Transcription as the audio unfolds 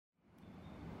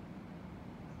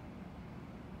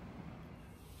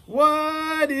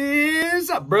What is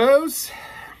up, bros?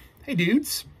 Hey,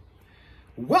 dudes.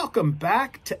 Welcome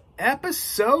back to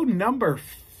episode number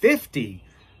 50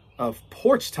 of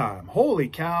Porch Time. Holy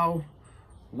cow,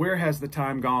 where has the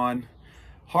time gone?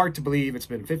 Hard to believe it's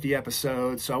been 50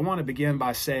 episodes. So I want to begin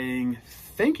by saying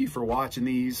thank you for watching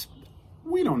these.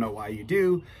 We don't know why you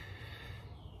do,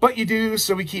 but you do,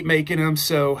 so we keep making them.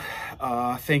 So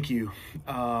thank you.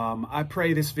 I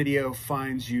pray this video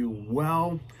finds you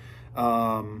well.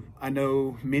 I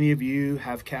know many of you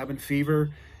have cabin fever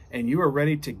and you are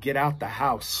ready to get out the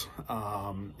house.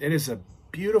 It is a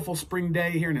beautiful spring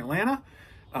day here in Atlanta.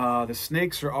 The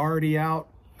snakes are already out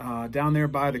down there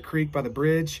by the creek, by the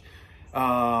bridge.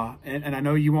 And I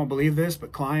know you won't believe this,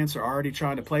 but clients are already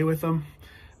trying to play with them.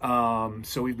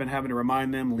 So we've been having to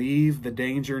remind them, leave the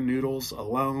danger noodles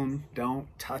alone. Don't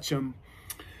touch them.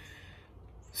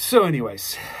 So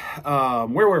anyways, where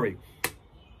were we?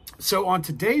 So on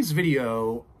today's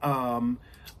video,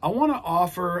 I want to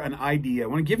offer an idea. I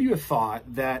want to give you a thought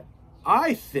that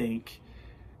I think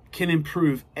can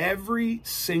improve every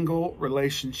single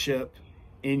relationship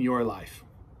in your life.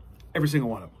 Every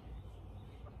single one of them.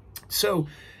 So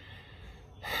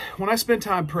when I spend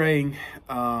time praying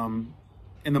in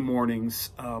the mornings,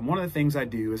 one of the things I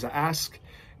do is I ask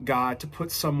God to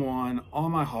put someone on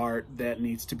my heart that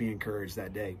needs to be encouraged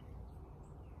that day.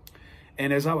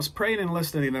 And as I was praying and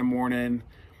listening that morning,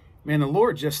 man, the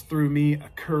Lord just threw me a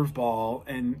curveball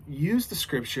and used the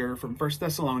scripture from 1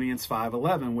 Thessalonians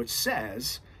 5:11, which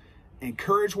says,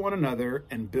 encourage one another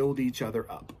and build each other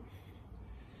up.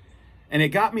 And it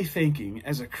got me thinking,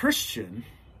 as a Christian,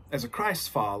 as a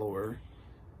Christ follower,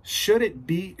 should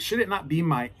it not be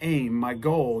my aim, my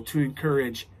goal, to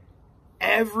encourage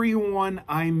everyone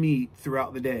I meet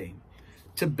throughout the day,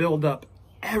 to build up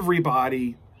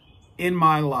everybody in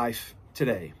my life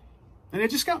today? And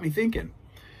it just got me thinking,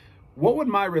 what would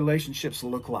my relationships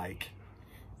look like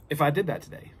if I did that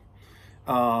today?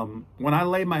 When I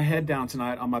lay my head down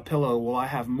tonight on my pillow, will I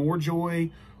have more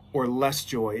joy or less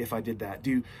joy if I did that?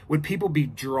 Would people be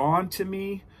drawn to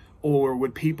me, or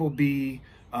would people be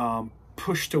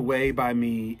pushed away by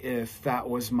me if that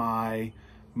was my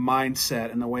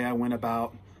mindset and the way I went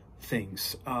about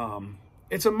things?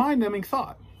 It's a mind-numbing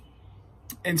thought.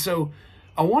 And so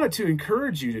I wanted to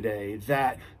encourage you today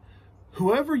that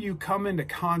whoever you come into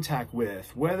contact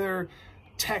with, whether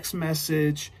text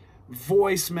message,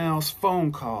 voicemails,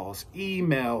 phone calls,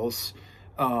 emails,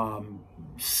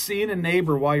 seeing a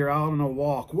neighbor while you're out on a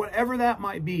walk, whatever that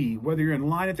might be, whether you're in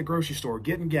line at the grocery store,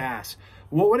 getting gas,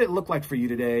 what would it look like for you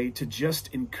today to just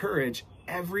encourage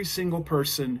every single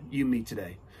person you meet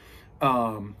today?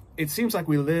 It seems like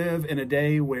we live in a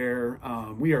day where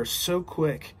we are so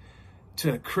quick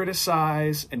to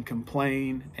criticize and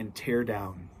complain and tear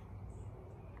down.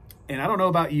 And I don't know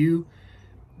about you,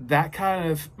 that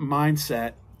kind of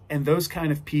mindset and those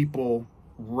kind of people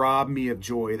rob me of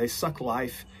joy. They suck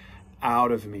life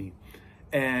out of me.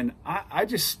 And I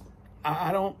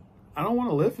don't want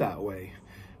to live that way.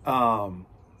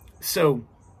 So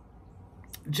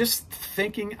just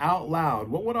thinking out loud,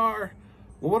 what would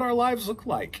our lives look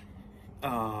like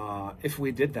if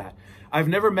we did that? I've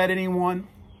never met anyone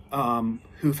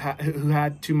who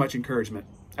had too much encouragement.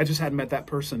 I just hadn't met that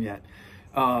person yet.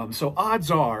 So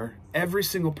odds are every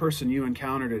single person you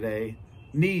encounter today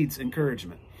needs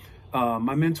encouragement.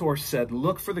 My mentor said,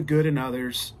 look for the good in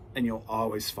others and you'll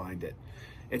always find it.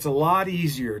 It's a lot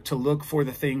easier to look for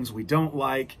the things we don't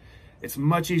like. It's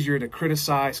much easier to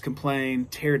criticize, complain,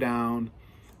 tear down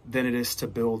than it is to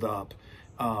build up.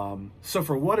 So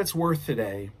for what it's worth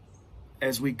today,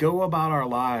 as we go about our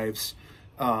lives,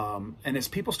 and as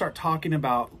people start talking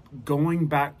about going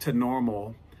back to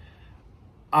normal,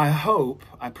 I hope,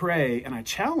 I pray, and I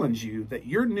challenge you that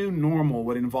your new normal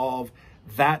would involve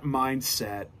that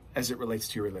mindset as it relates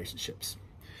to your relationships.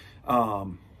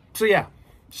 So yeah,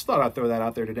 just thought I'd throw that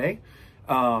out there today.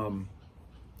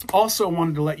 Also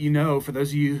wanted to let you know, for those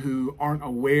of you who aren't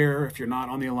aware, if you're not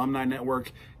on the alumni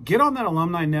network, get on that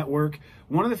alumni network.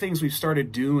 One of the things we've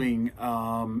started doing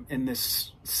in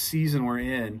this season we're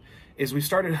in is we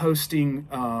started hosting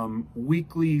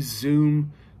weekly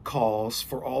Zoom calls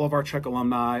for all of our Trek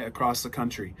alumni across the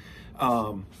country.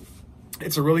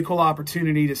 It's a really cool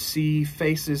opportunity to see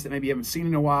faces that maybe you haven't seen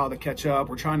in a while, to catch up.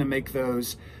 We're trying to make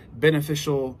those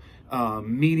beneficial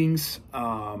meetings.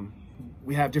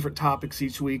 We have different topics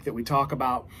each week that we talk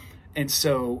about. And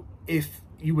so if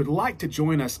you would like to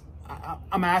join us,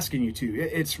 I'm asking you to.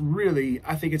 It's really,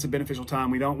 I think it's a beneficial time.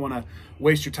 We don't want to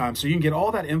waste your time. So you can get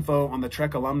all that info on the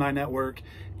Trek Alumni Network.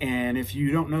 And if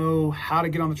you don't know how to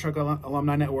get on the Trek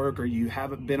Alumni Network, or you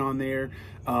haven't been on there,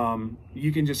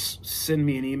 you can just send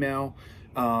me an email.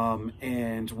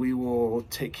 and we will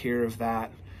take care of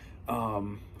that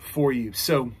for you.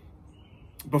 So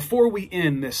before we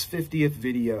end this 50th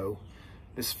video,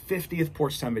 this 50th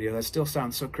Porch Time video, that still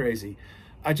sounds so crazy,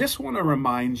 I just want to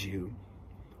remind you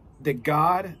that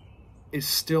God is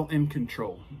still in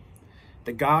control,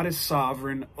 that God is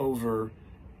sovereign over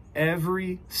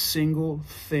every single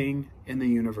thing in the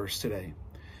universe today.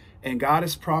 And God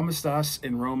has promised us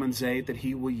in Romans 8 that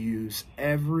he will use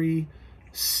every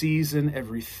season,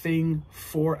 everything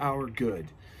for our good.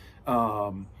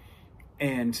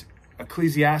 And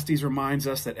Ecclesiastes reminds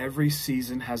us that every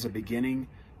season has a beginning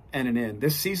and an end.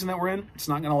 This season that we're in, it's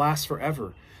not going to last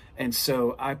forever. And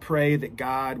so I pray that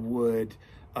God would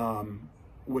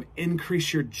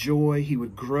increase your joy. He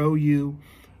would grow you.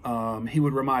 He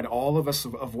would remind all of us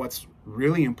of what's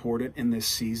really important in this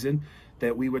season,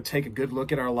 that we would take a good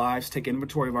look at our lives, take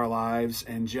inventory of our lives,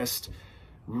 and just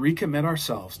recommit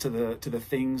ourselves to the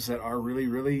things that are really,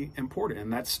 really important.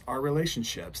 And that's our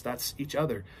relationships. That's each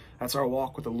other. That's our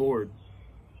walk with the Lord.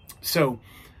 So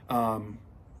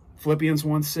Philippians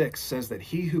 1:6 says that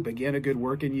he who began a good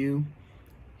work in you,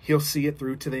 he'll see it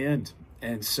through to the end.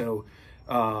 And so,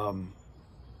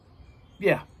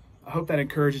 yeah, I hope that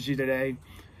encourages you today.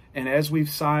 And as we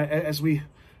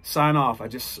sign off, I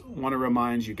just want to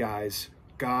remind you guys,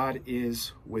 God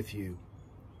is with you.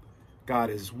 God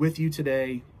is with you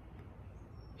today.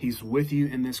 He's with you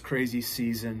in this crazy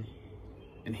season,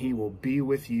 and he will be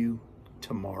with you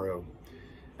tomorrow.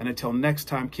 And until next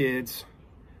time, kids,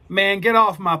 man, get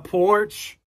off my porch.